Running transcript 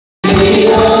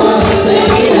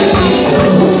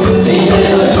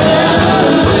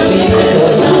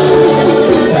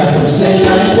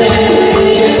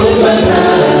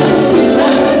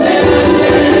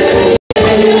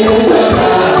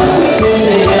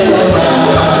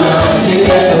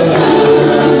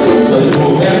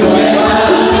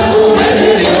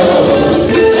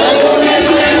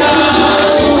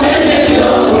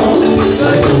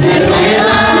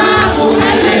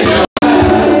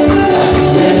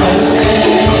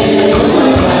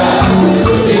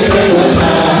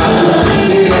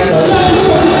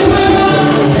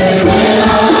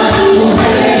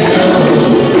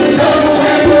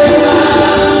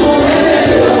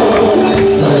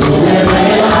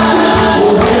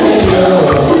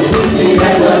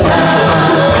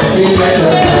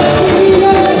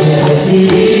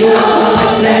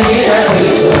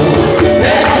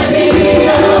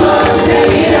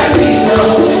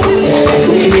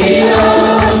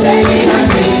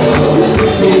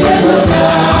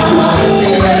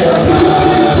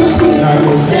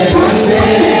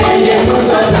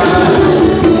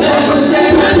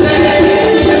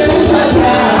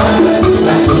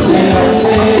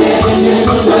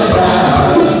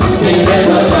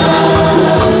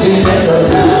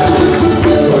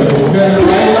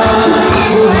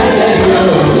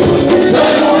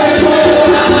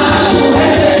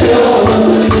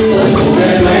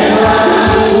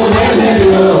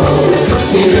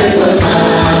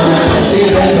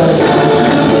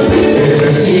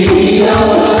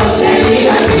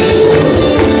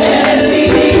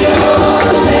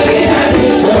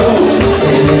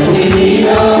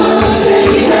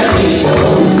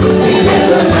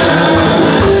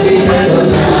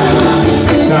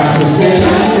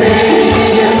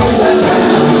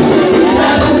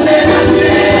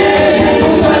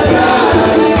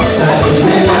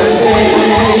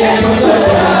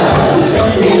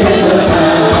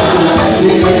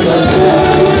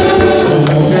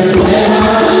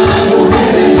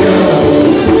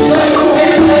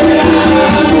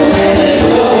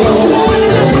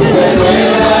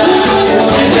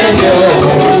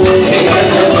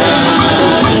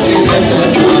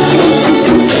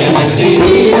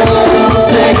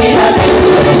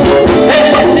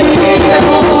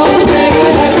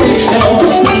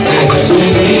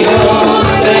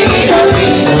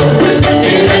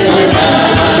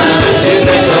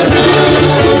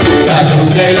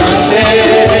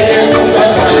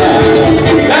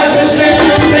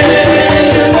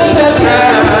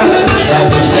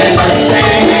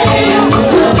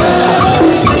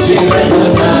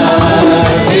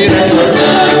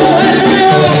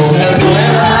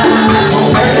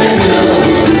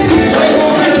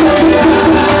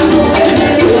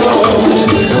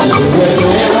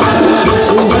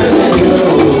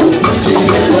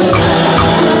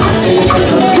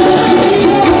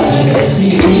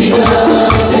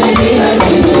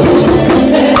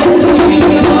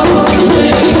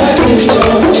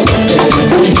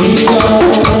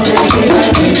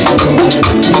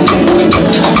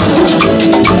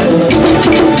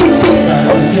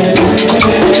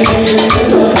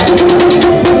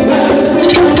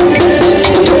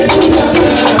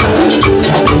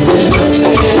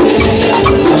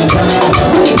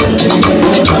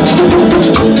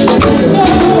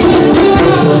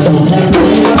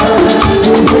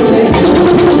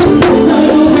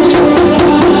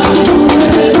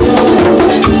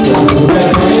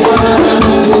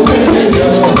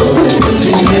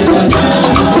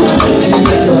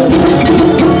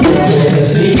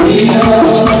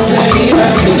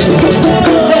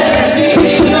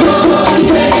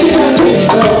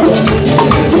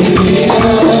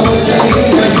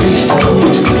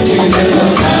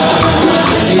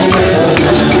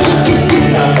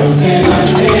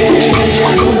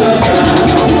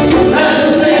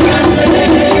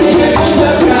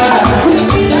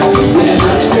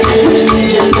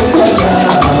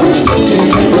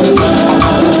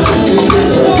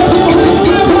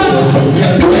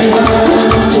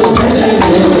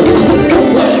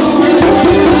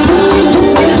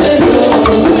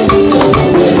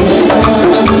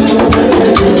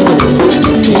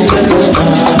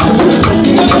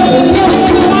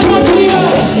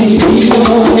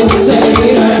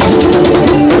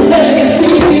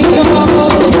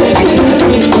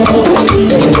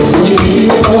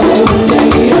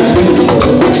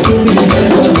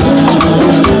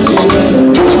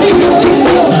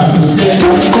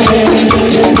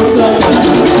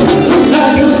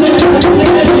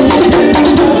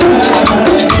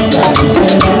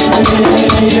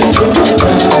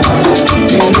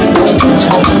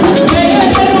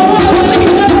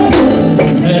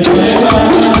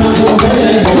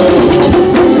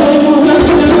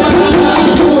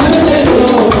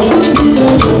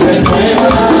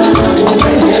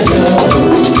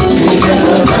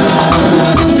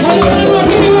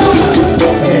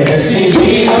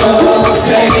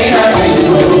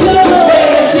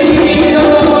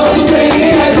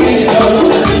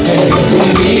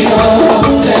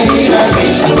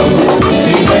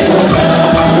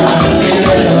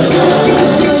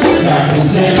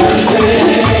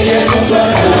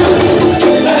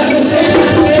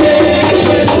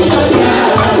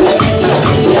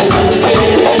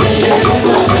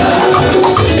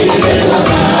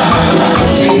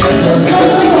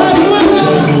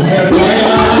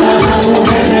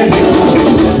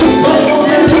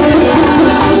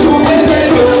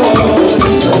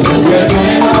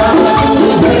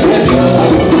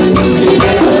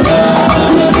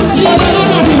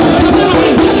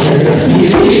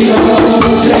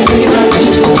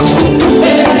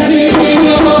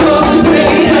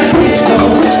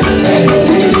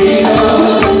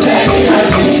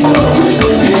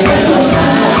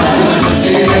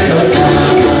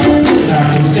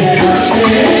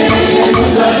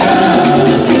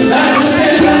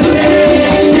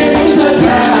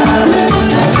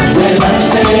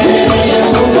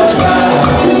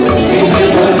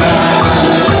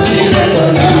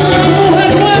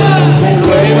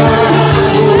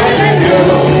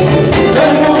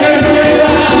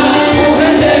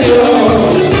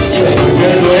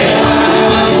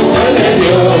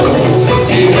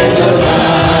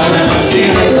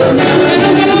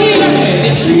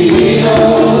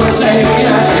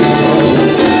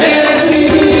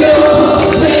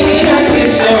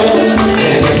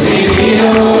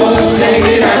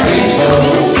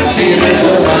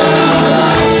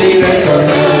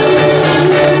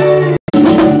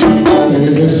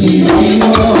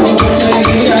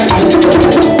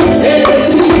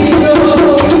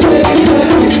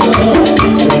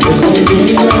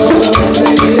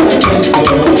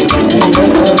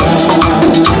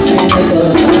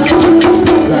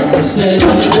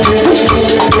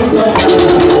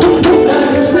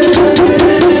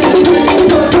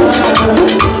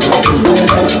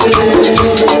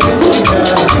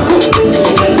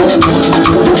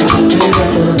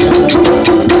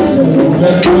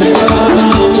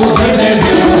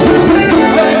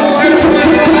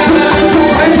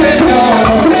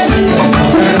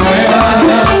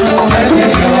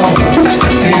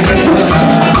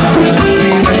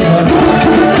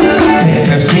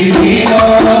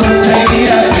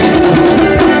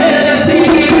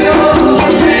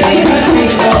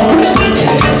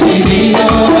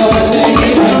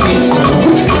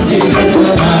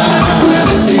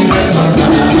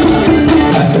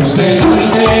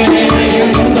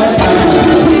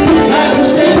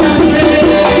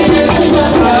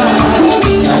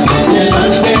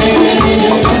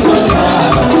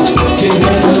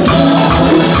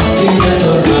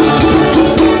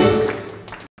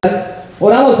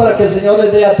Oramos para que el Señor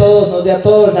les dé a todos, nos dé a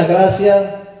todos la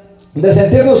gracia de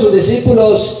sentirnos sus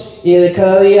discípulos y de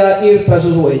cada día ir tras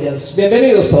sus huellas.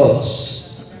 Bienvenidos todos.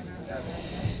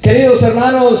 Queridos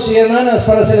hermanos y hermanas,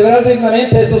 para celebrar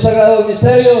dignamente estos sagrados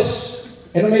misterios,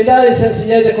 en humildad y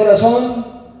sencillez de corazón,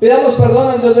 pidamos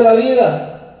perdón al Dios de la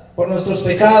vida por nuestros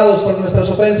pecados, por nuestras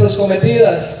ofensas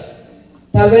cometidas,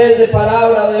 tal vez de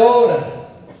palabra o de obra.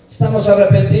 Estamos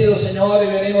arrepentidos, Señor, y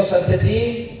venimos ante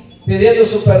ti pidiendo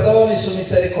su perdón y su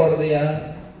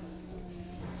misericordia.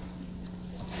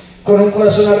 Con un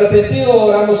corazón arrepentido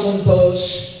oramos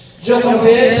juntos. Yo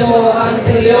confieso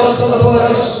ante Dios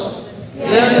Todopoderoso y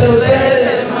ante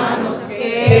ustedes, hermanos,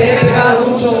 que he pecado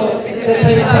mucho de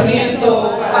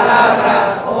pensamiento,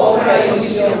 palabra, obra y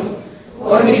omisión,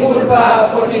 por mi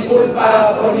culpa, por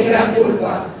mi gran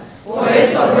culpa. Por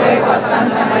eso ruego a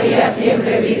Santa María,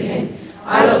 siempre Virgen,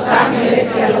 a los ángeles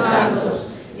y a los santos,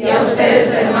 y a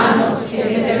ustedes, hermanos, que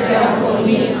intercedan por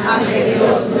mí ante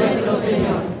Dios nuestro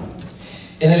Señor.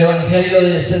 En el Evangelio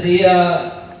de este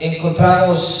día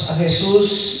encontramos a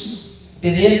Jesús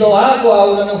pidiendo agua a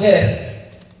una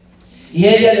mujer. Y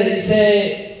él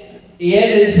le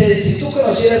dice, si tú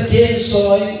conocieras quién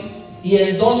soy y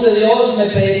el don de Dios me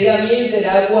pediría a mí del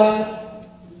agua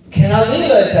que da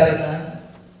vida eterna.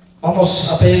 Vamos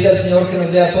a pedirle al Señor que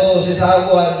nos dé a todos esa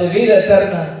agua de vida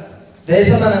eterna, de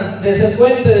esa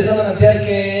fuente, de esa manantial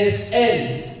que es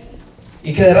Él,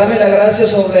 y que derrame la gracia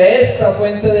sobre esta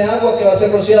fuente de agua que va a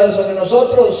ser rociada sobre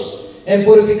nosotros en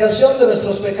purificación de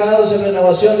nuestros pecados y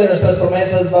renovación de nuestras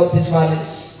promesas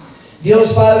bautismales.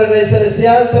 Dios Padre, Rey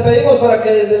Celestial, te pedimos para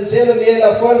que desde el cielo envíe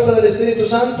la fuerza del Espíritu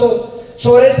Santo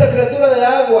sobre esta criatura de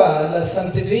agua, la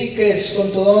santifiques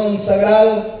con tu don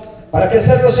sagrado, para que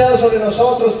ser rociado sobre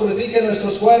nosotros purifique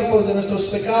nuestros cuerpos de nuestros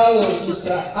pecados,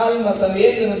 nuestra alma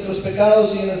también de nuestros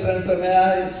pecados y de nuestras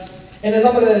enfermedades. En el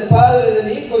nombre del Padre,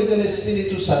 del Hijo y del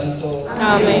Espíritu Santo.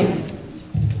 Amén.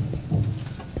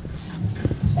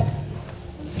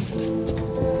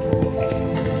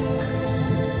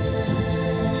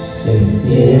 Ten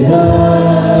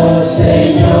piedad,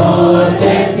 Señor,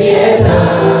 ten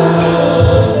piedad,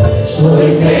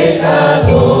 soy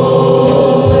pecador,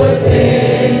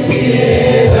 ten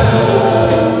piedad.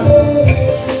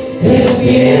 Ten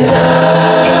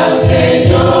piedad,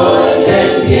 Señor,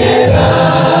 ten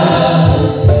piedad,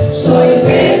 soy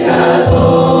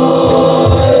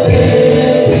pecador,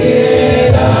 ten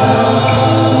piedad.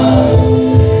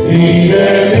 Y de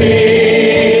mí,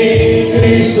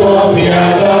 Cristo,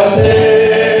 apiádate,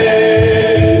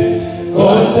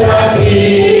 contra ti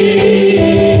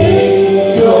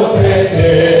yo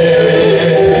pequé.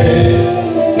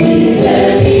 Y de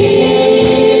mí,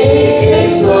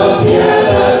 Cristo,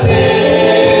 apiádate,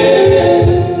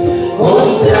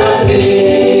 contra ti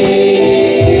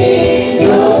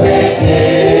yo pequé.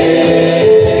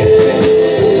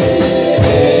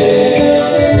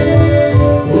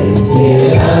 Ten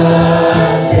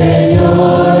piedad,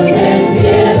 Señor, ten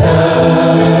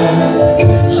piedad,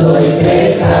 soy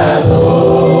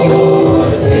pecador,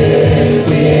 ten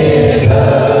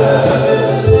piedad.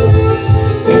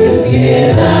 Ten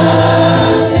piedad,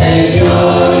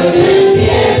 Señor, ten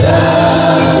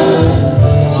piedad,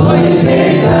 soy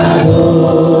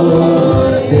pecador,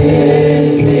 ten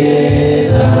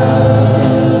piedad.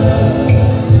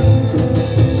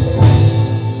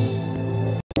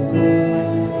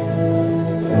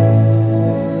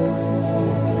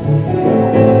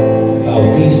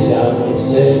 Bautízame,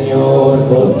 Señor,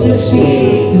 con tu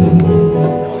Espíritu.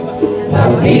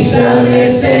 Bautízame,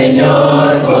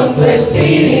 Señor, con tu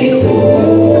Espíritu.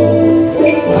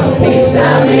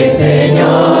 Bautízame,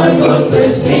 Señor, con tu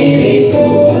Espíritu.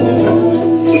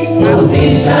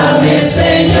 Bautízame,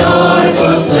 Señor,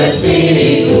 con tu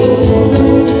Espíritu.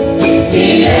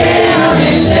 Y déjame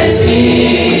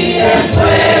sentir el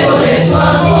fuego de tu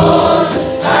amor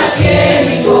aquí en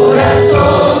mi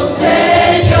corazón,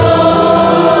 Señor.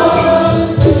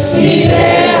 Y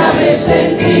déjame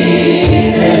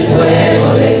sentir el fuego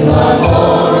de tu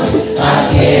amor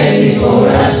aquí en mi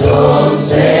corazón,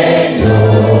 Señor.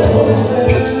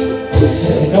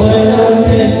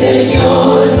 Renuévame,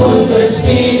 Señor,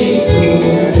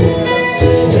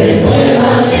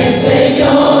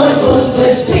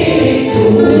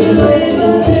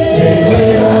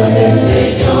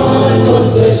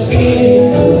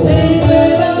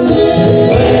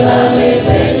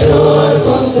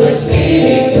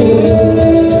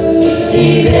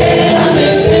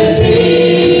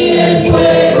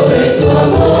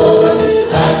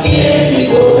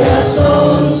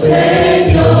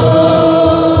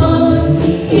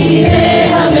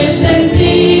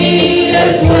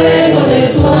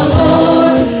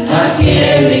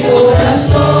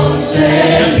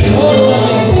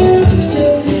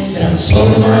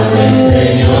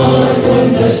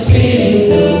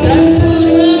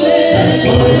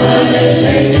 Transfórmame,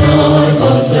 Señor,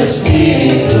 con tu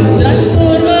espíritu.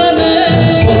 Transfórmame,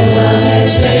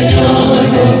 Señor,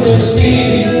 con tu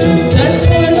espíritu.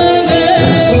 Transfórmame,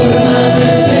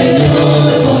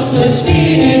 Señor, con tu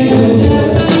espíritu.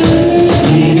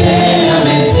 Y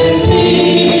déjame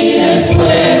sentir el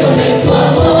fuego de tu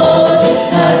amor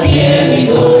aquí en mi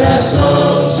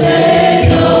corazón,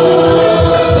 Señor.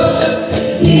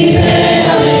 Y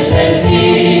déjame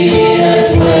sentir el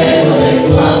fuego de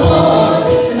tu amor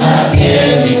aquí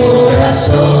en mi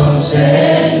corazón,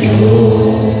 Señor.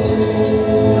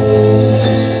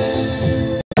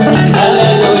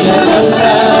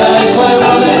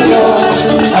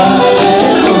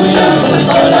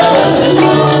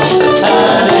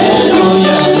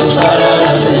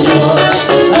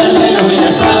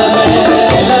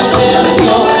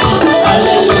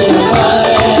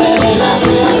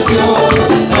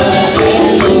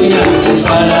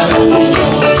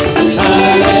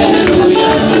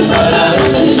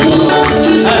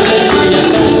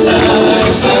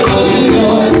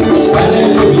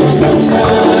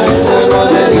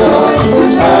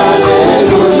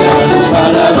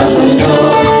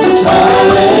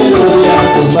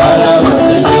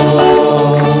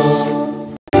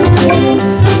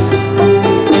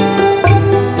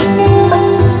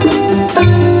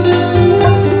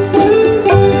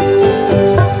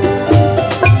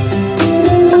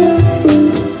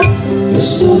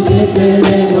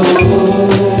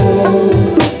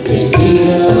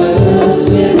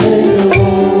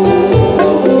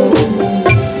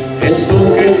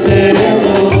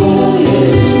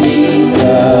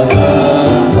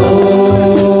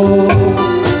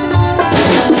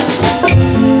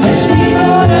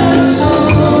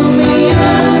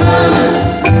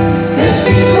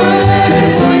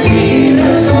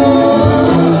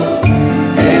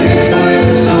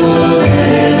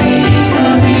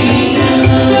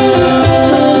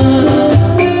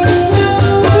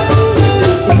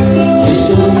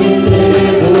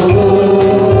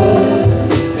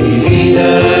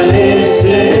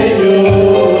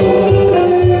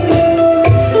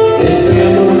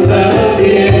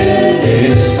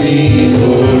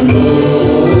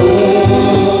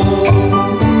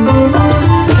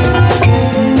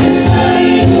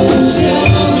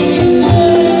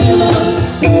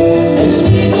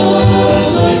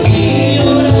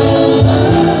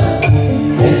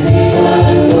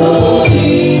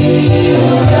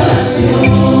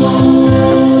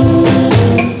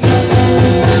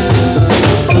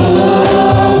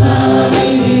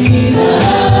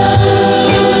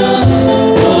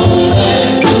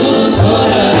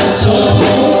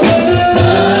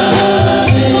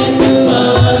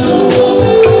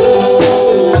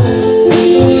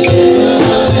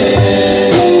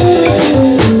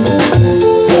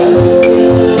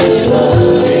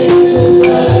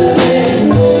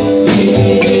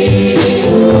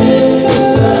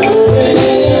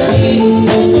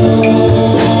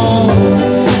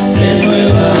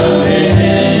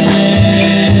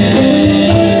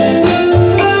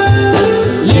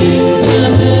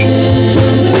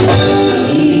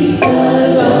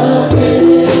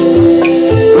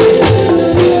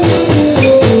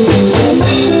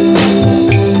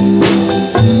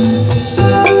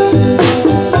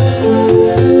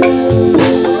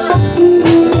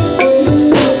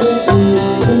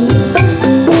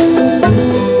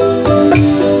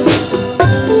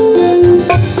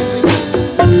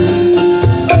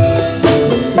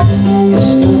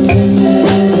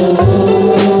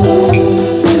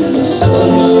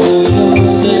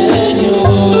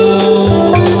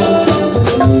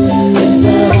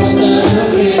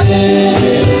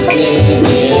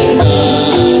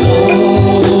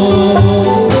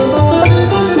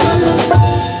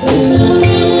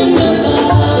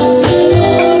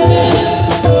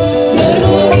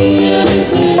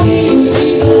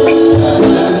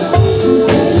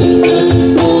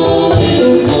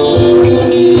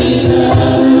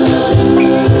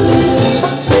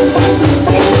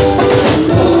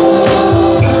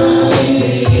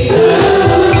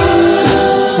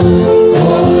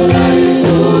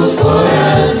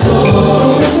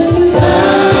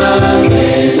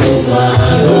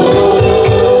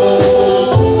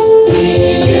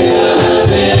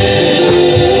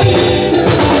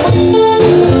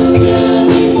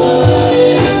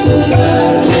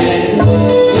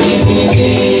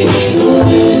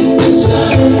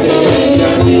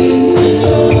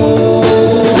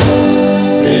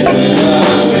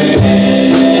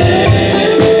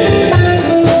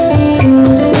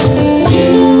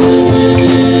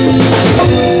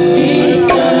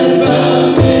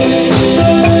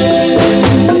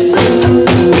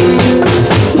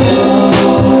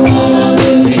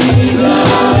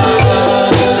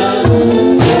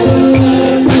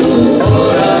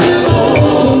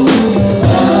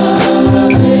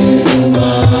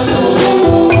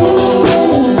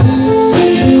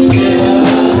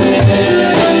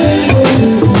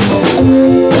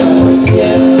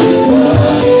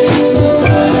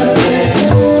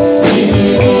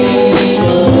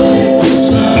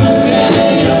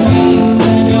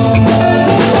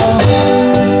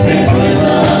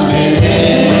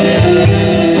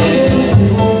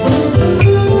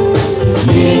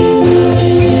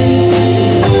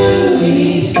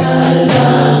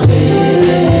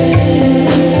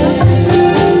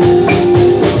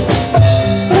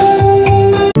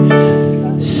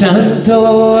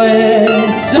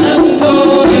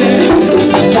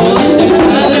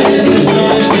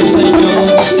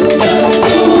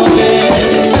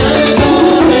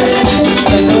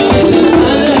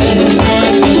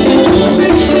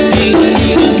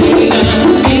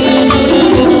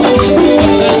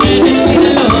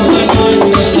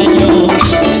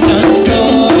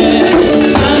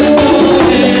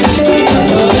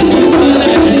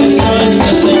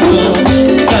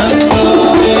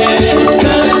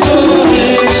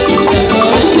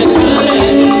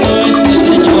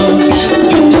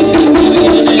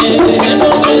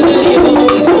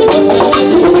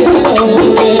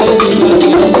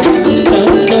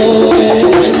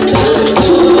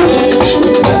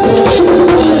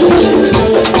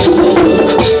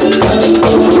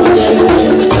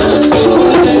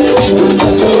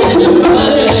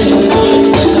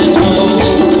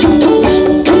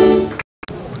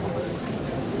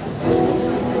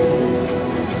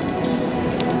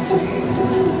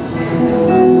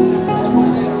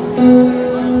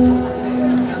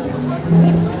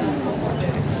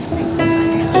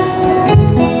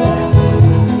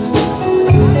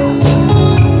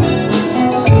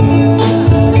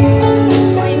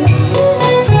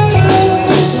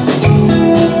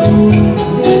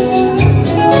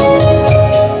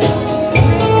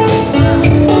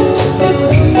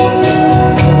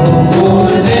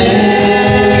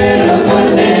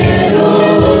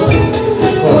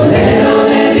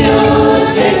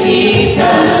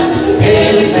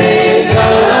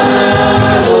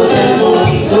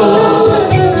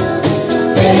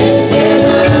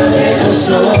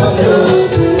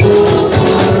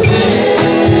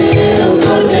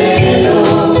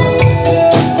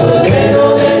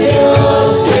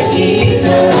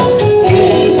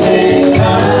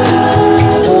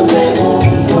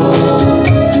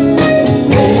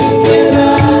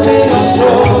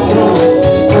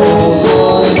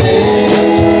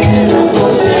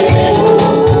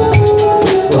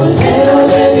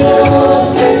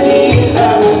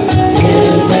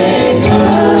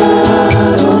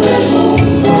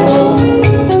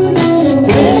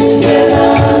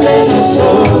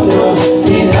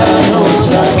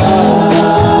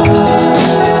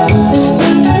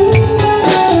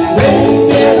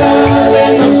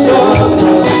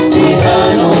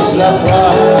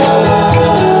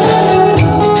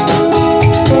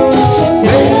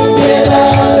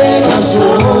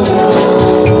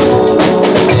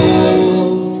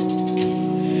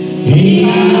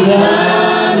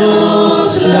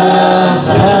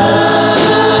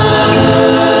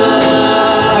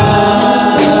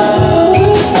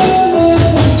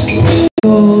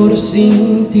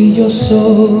 Sin ti yo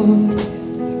soy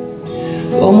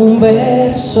como un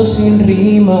verso sin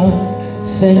rima,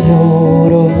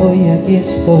 Señor, hoy aquí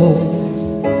estoy.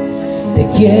 Te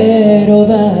quiero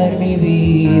dar mi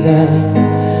vida,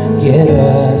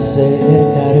 quiero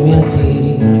acercarme a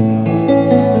ti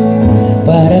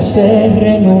para ser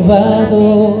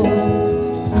renovado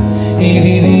y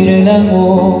vivir el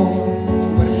amor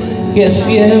que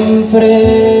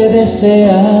siempre he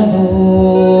deseado.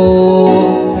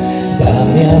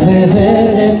 Dame a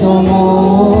beber de tu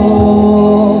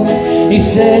amor y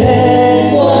seré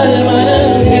cual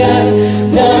manantial.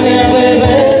 Dame a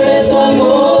beber de tu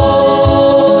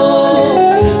amor,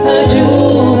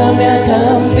 ayúdame a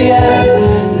cambiar.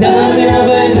 Dame a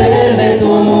beber de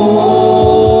tu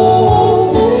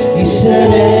amor y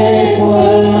seré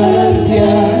cual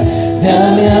manantial.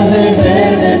 Dame a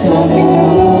beber de tu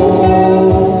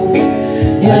amor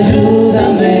y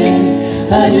ayúdame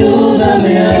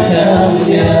a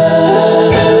cambiar.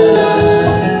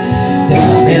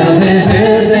 Dame a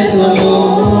beber de tu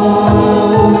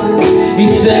amor y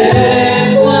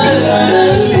seré cual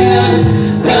manantial.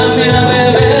 Dame a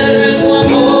beber de tu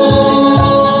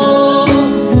amor,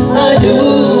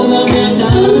 ayúdame a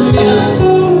cambiar.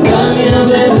 Dame a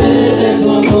beber de tu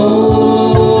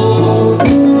amor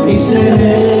y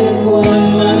seré cual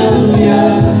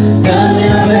manantial. Dame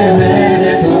a beber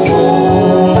de tu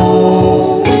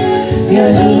amor y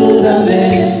ayúdame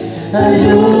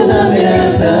a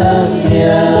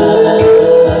cambiar.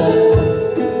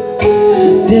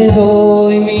 Te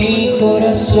doy mi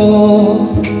corazón,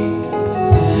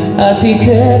 a ti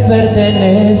te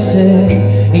pertenece,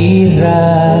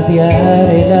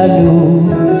 irradiaré la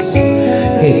luz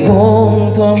que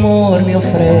con tu amor me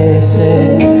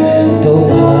ofreces.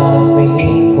 Toma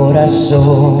mi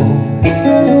corazón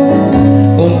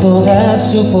con toda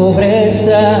su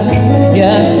pobreza y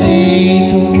así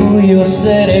tuyo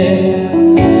seré,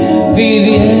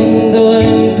 viviendo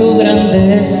en tu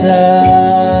grandeza.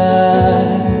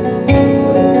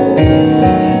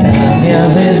 Dame a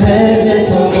beber de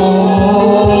tu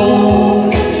amor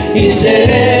y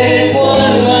seré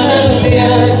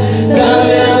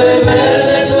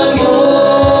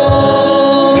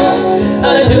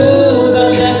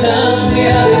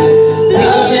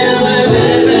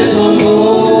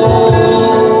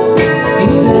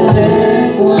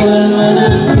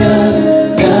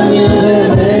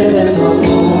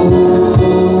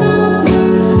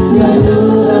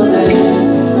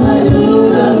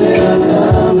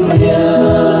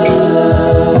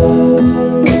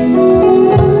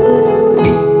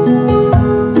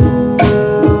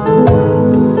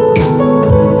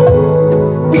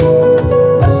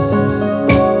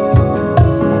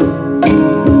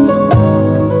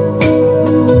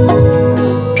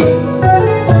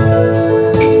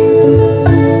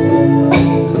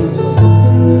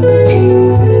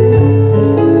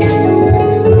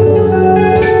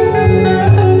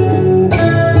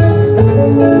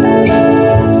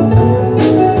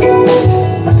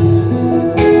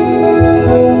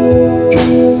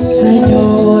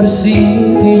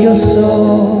sencillo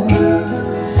soy,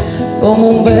 como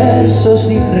un verso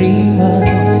sin rima,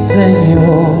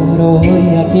 Señor,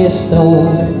 hoy aquí estoy.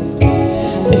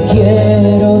 Te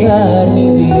quiero dar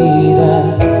mi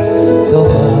vida,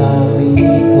 toma mi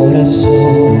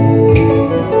corazón,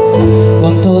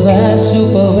 con toda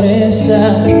su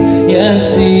pobreza, y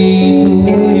así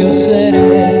tuyo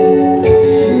seré,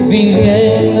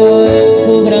 viviendo en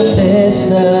tu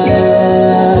grandeza.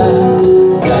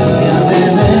 Dame a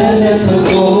beber de tu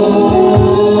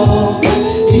amor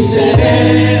y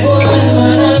seré cual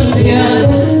manantial.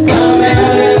 Dame a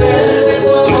beber de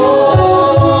tu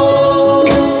amor,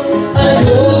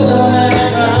 ayúdame a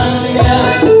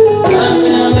cambiar. Dame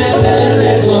a beber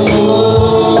de tu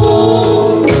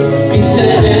amor y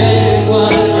seré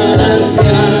cual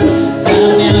manantial.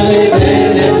 Dame a beber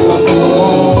de tu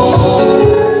amor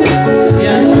y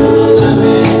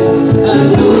ayúdame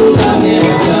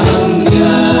a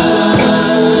cambiar.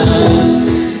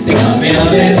 Dame a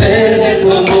beber de tu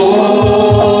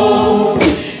amor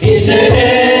y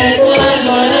seré cual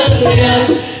manantial.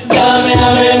 Dame a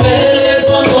beber de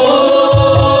tu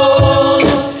amor,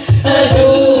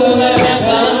 ayúdame a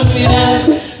cambiar.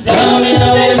 Dame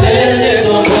a beber de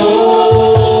tu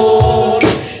amor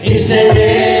y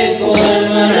seré cual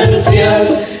manantial.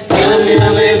 Dame a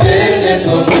beber de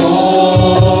tu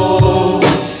amor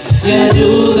y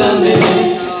ayúdame a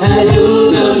cambiar.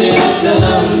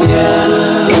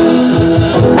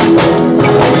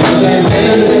 Dame a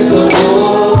beber de tu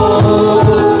amor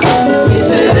y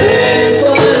seré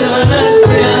cual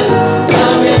manantial.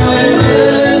 Dame a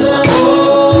beber de tu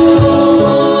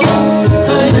amor,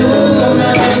 ayúdame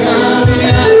a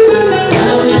cambiar.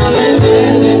 Dame a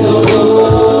beber de tu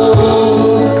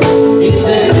amor y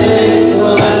seré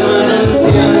cual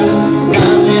manantial.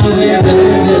 Dame a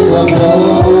beber de tu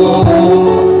amor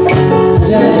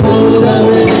y ayúdame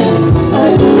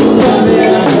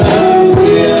a cambiar.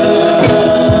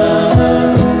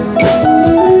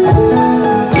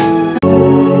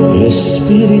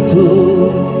 Espíritu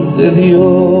de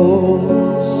Dios,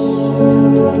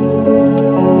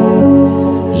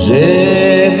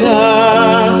 llena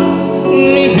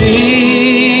mi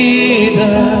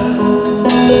vida,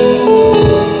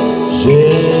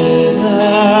 llena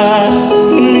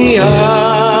mi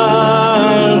alma,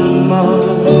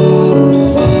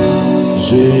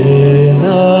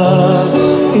 llena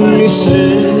mi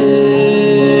ser.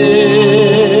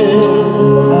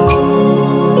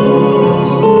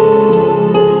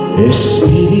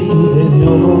 Espíritu de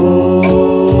Dios,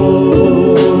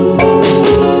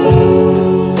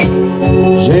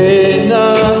 llena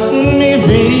mi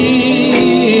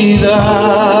vida,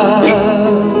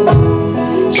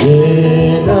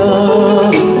 llena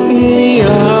mi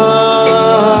alma,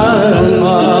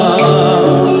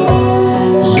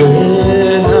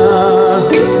 llena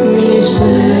mi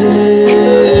ser.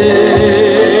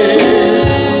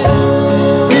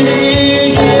 Y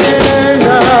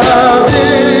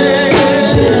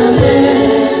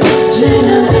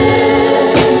lléname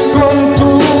con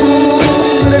tu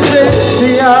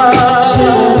presencia,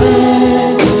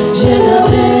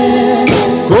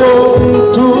 con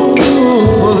tu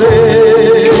poder,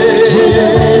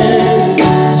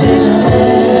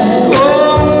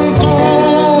 con tu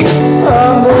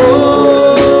amor. Y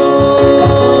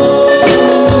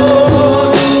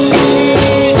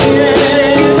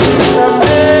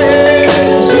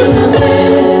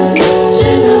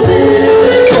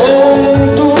lléname con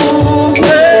tu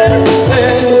presencia,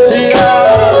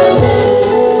 con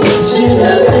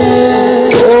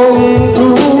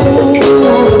tu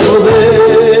poder,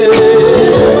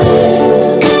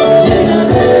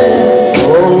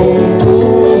 con tu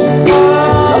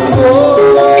amor.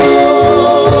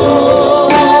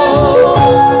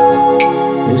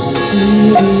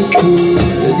 Espíritu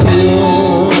de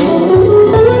Dios,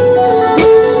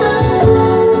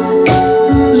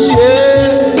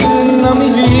 llena mi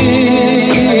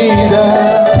vida,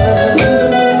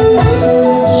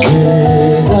 llena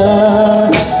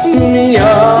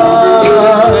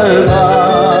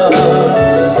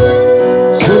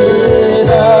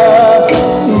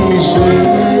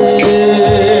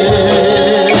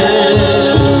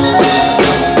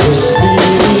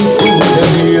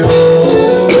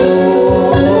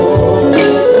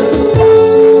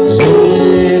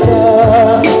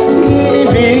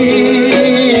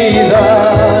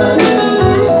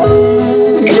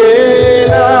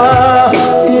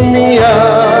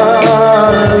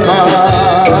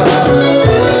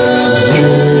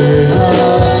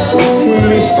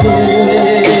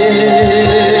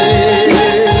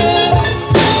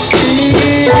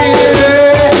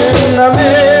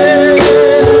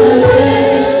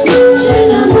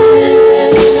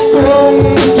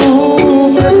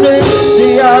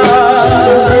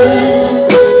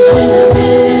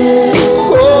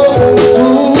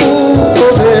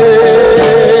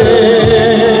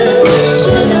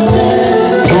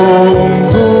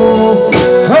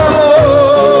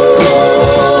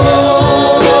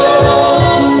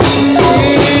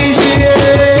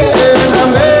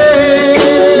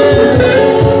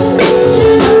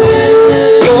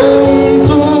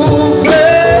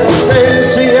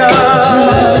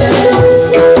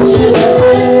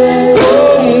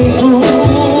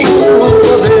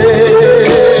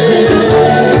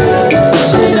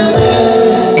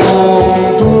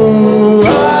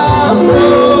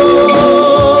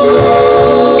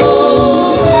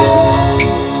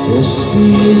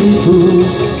Espíritu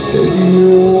de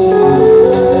Dios.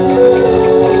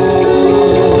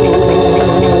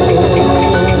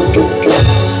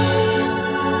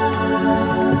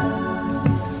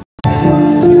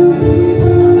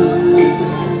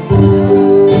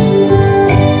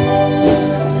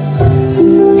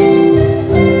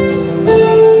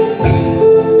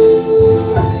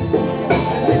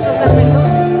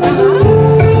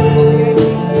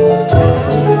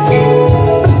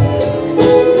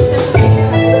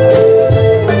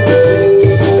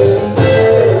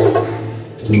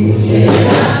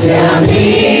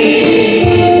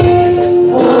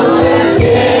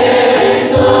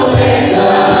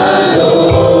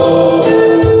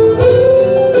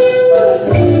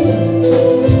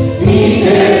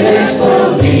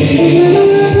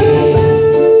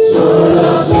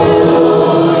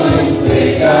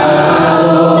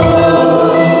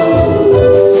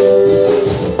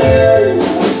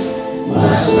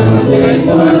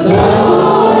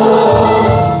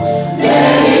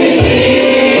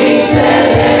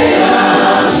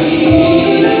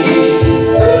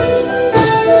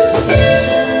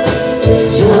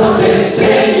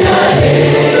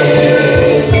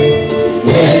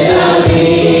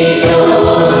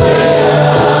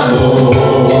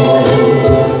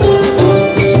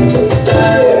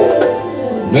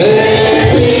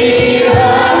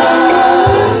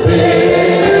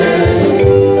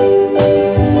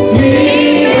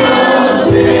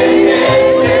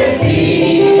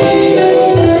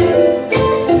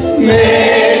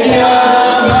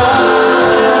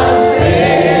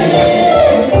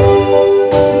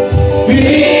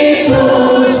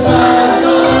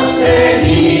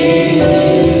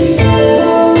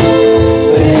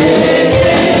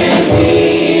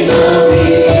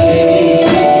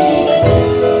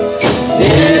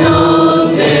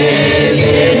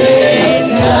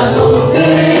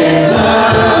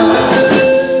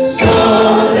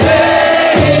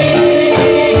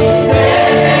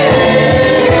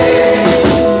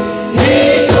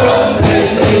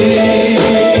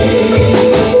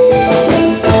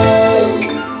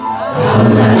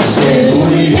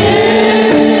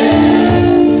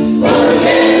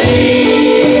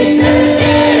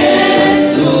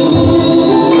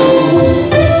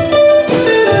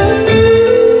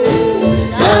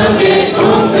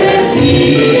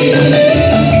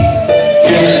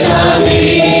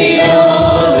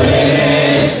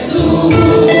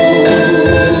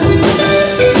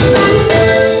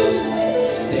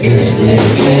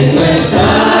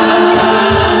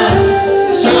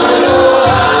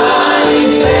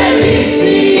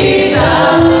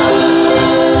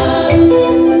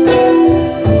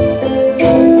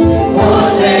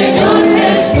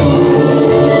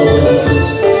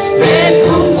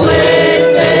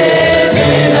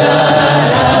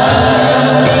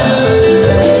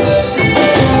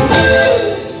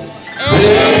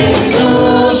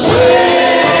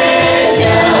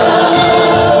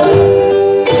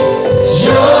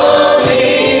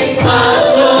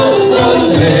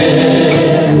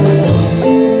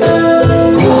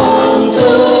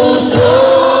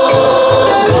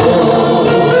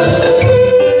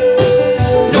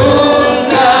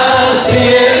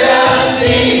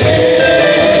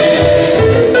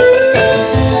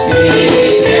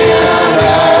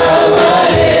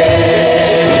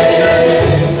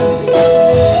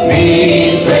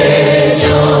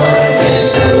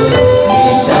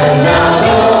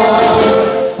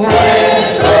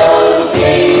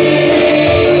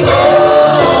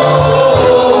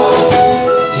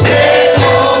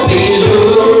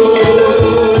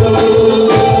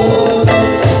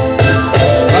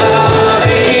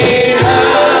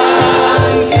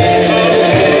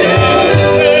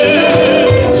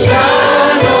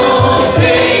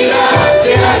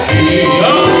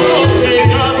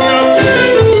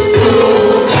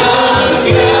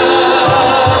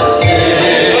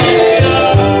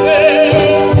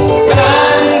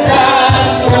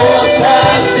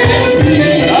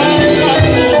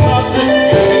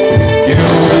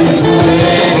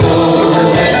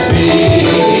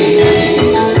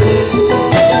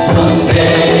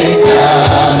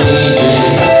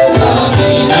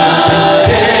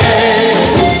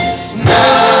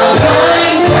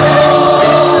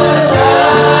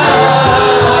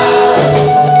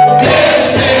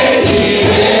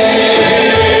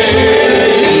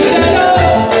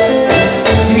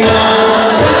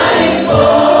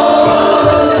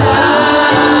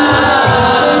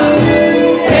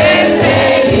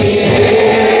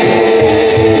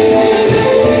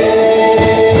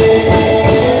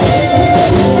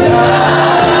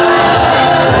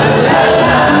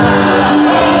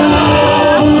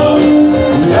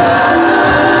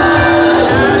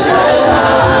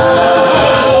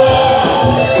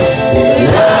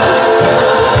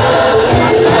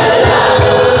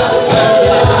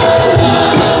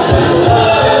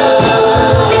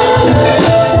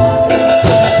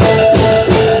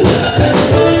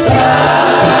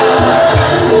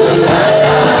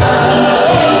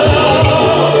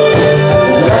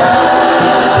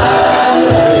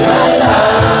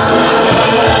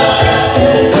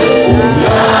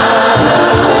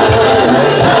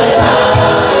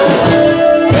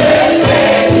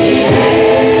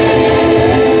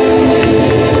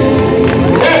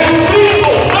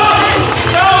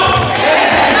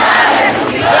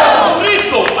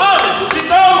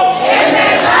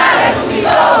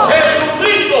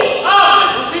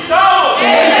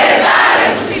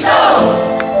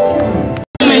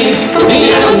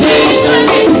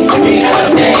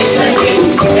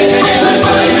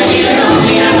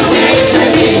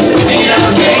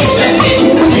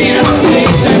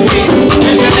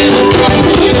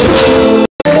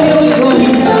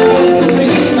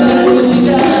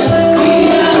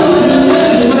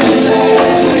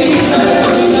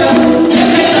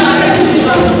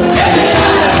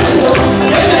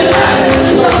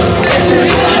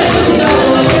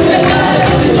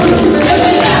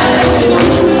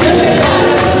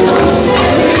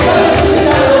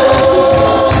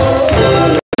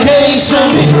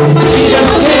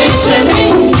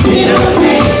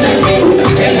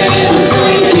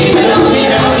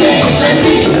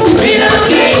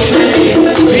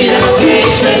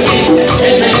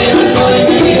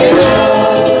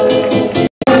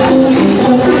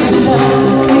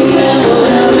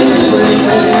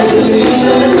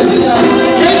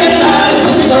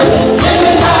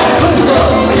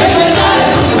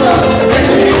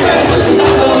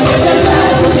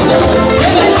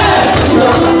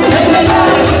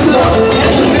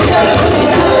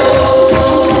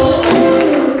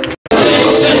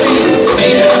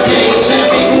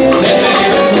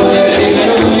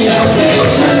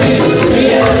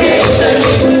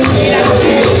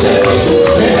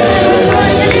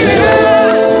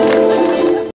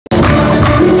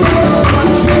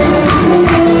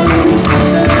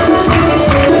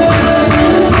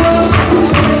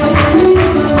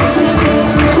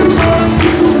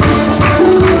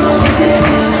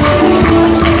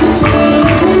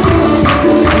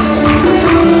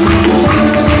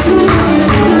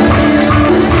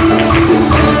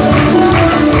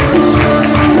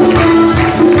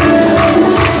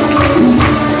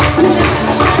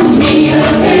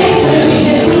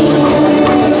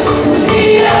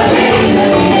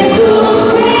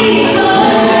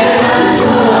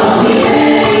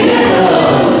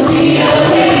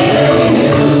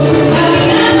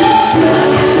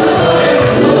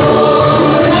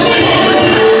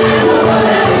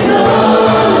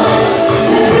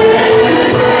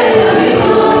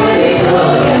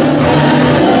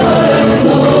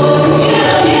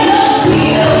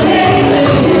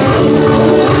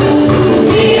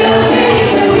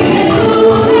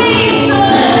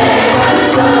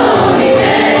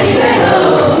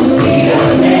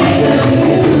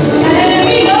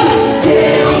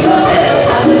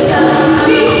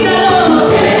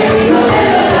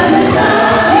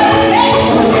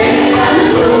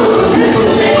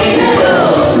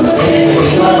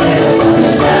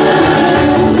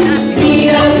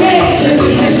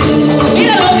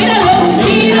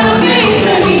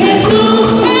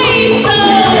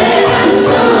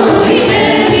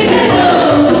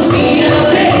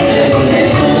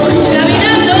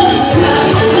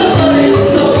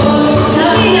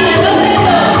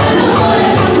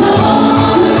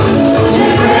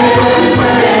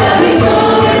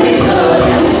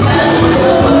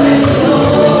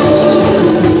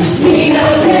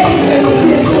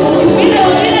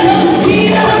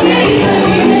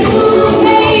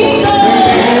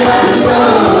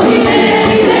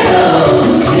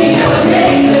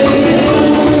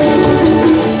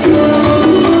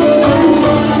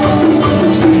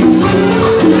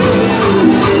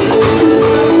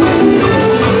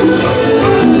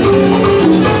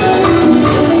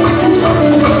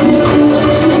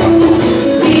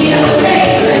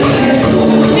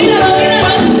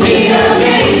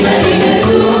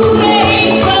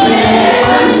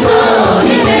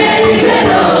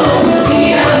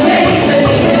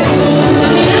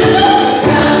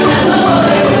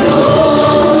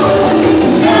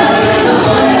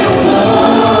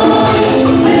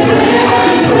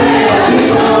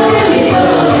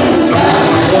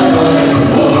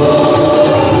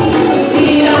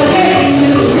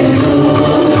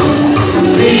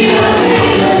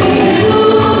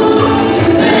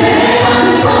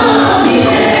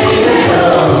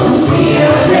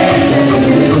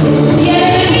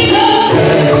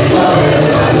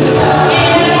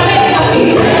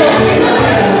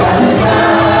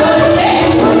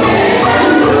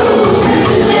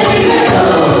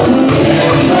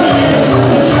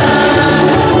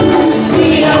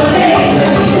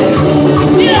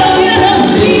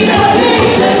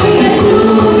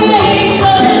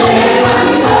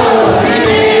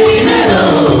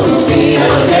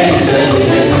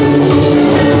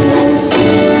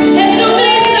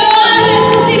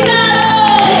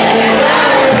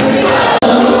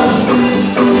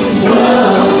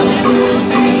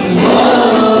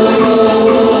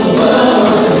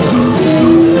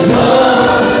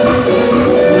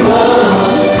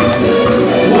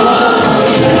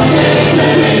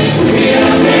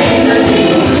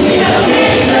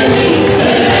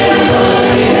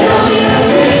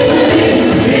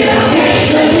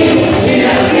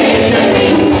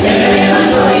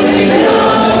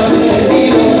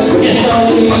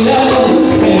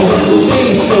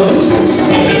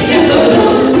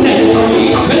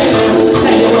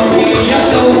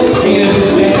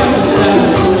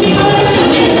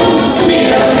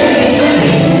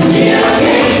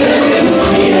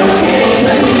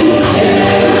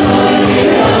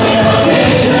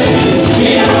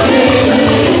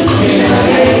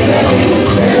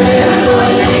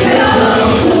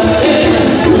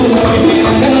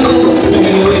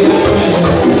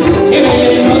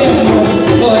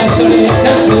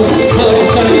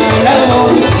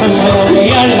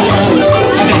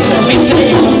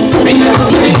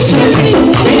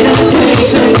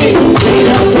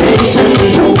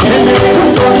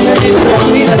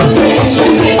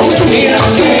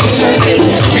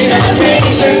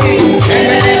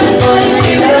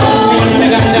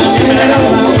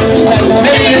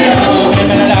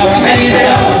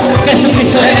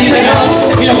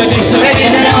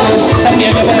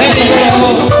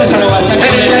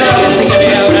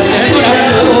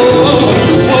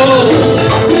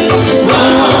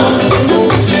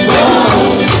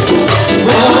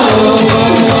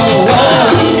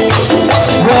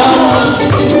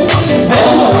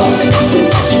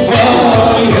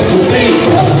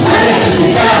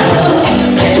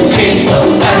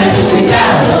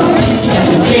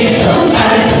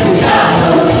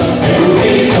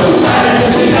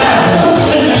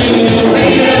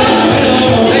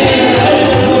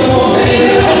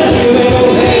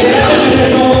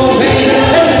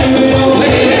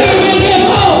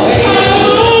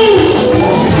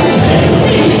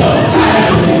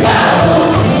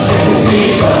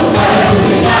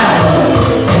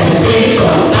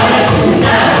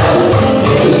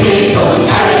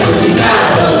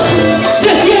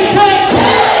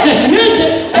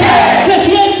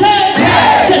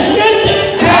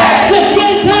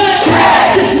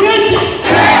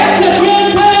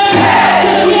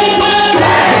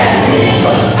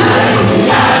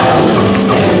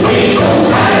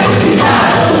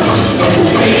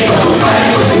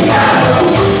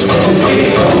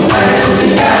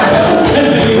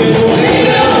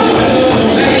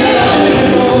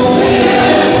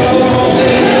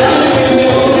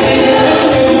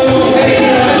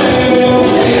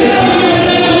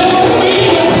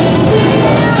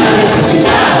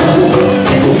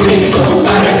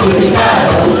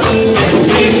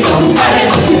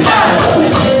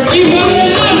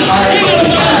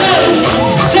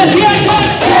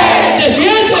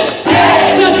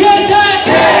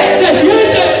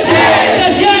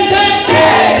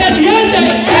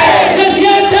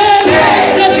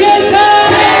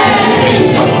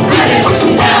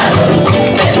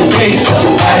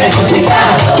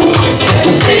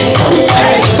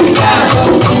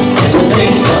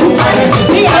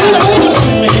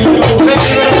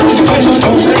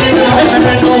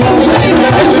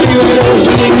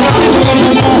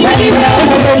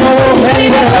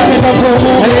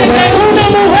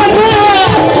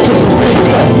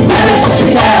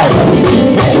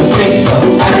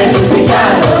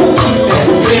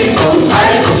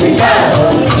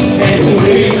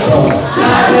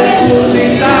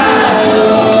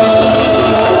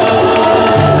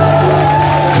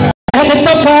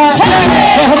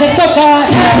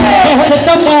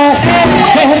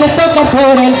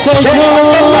 Señor.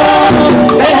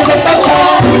 Déjate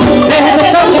tocar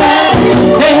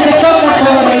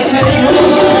por el Señor.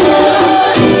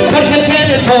 Porque Él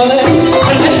tiene el poder,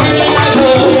 porque Él tiene la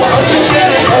gloria, porque Él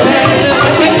tiene el poder,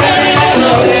 porque Él tiene la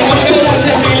gloria, porque Él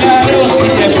hace milagros y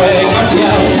te puede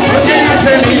cambiar, porque Él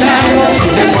hace milagros y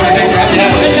te puede cambiar.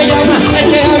 Él te llama, Él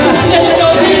te ama, Él te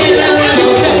domina,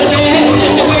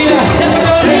 Él te cuida, Él te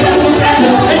perdona,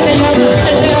 Él te llama,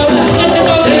 Él te habla, Él te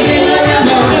domina,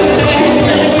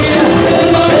 Él te cuida, Él te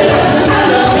perdona.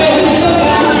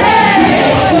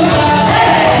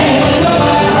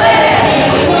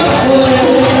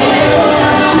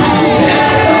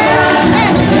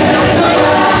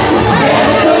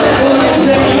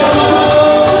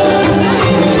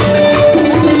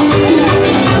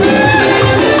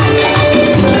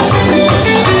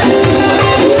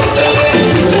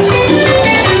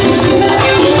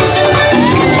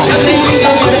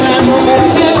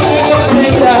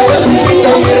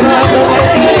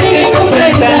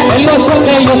 El gozo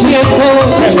que yo siento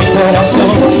en mi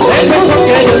corazón, el gozo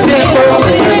que yo siento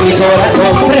en mi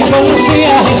corazón. Reconocí a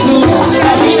Jesús,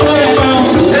 camino de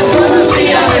Emaus. Reconocí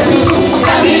a Jesús,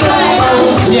 camino de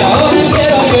Emaus. Y ahora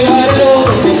quiero llevarlo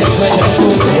donde te encuentra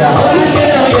Jesús. Y ahora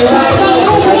quiero llevarlo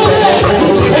donde te encuentra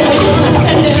Jesús. Él te habla,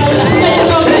 Él te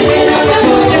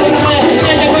toca,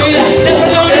 Él te cuida, te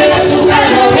perdona,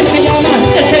 Él te llama,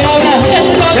 Él te habla, Él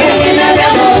te toca,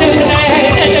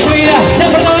 Él te cuida, te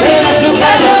perdona.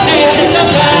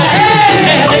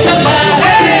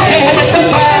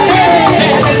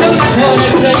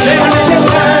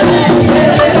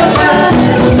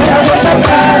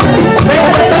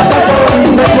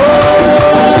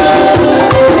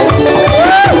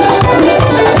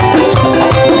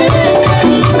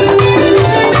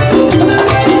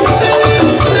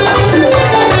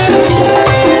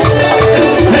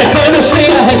 Reconocí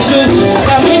a Jesús,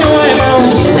 camino de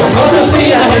Emaus. Reconocí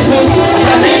a Jesús,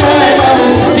 camino de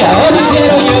Emaus. Y ahora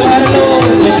quiero llevarlo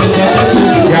donde te encuentra Jesús.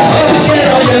 Y ahora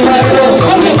quiero llevarlo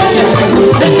donde te encuentra Jesús.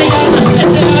 Él te llama, Él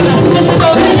te habla, Él te toca,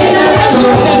 Él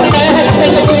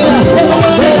te cuida, Él te perdona,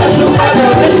 Él te llama,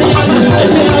 Él te habla, Él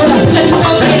te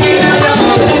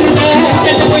toca,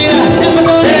 Él te cuida, te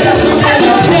perdona.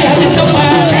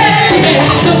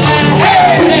 Déjate tocar, déjate tocar,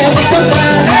 déjate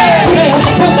tocar,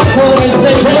 déjate tocar por el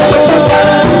Señor.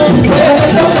 Déjate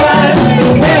tocar,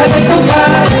 déjate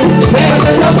tocar,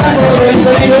 déjate tocar por el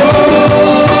Señor.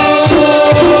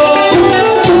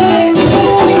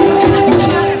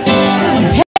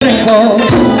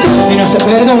 Y no se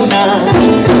perdona.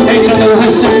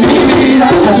 Introduces en mi vida,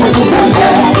 hazme tu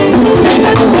cambiar.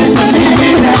 Introduces en mi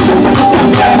vida, hazme tu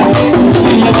cambiar.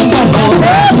 Si yo te amo,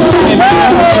 me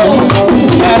amo,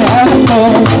 para esto,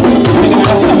 me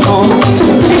das amor.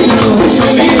 Introduces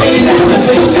en mi vida,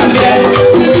 hazme tu cambiar.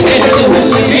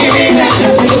 Introduces en mi vida,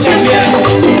 hazme tu cambiar.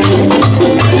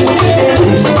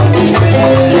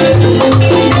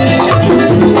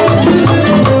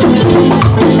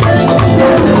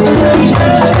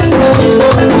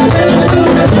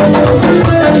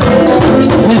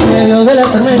 En medio de la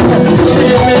tormenta, en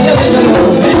medio del dolor,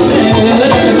 en medio de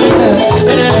la tormenta,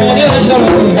 en medio del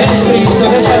dolor, es Cristo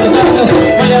que está tocando,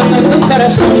 peleando en tu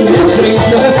corazón, es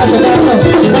Cristo que está tocando,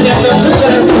 peleando en tu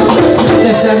corazón.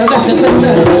 César no es César,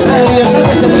 a Dios no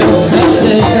es Dios,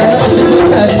 César no es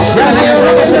César, a Dios no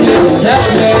es Dios,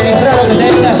 administra lo que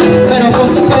tengas, pero con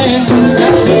tu fe en Dios,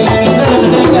 administra lo que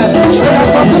tengas, pero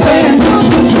con tu fe en Dios.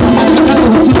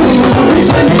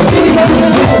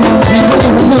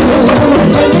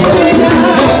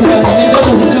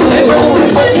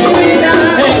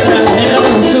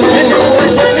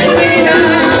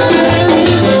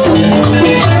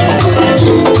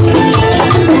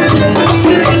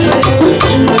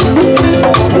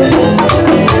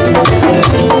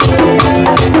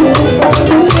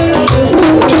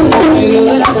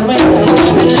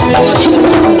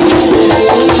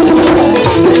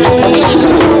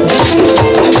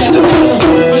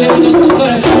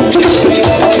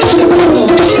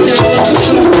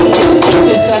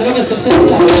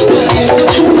 César,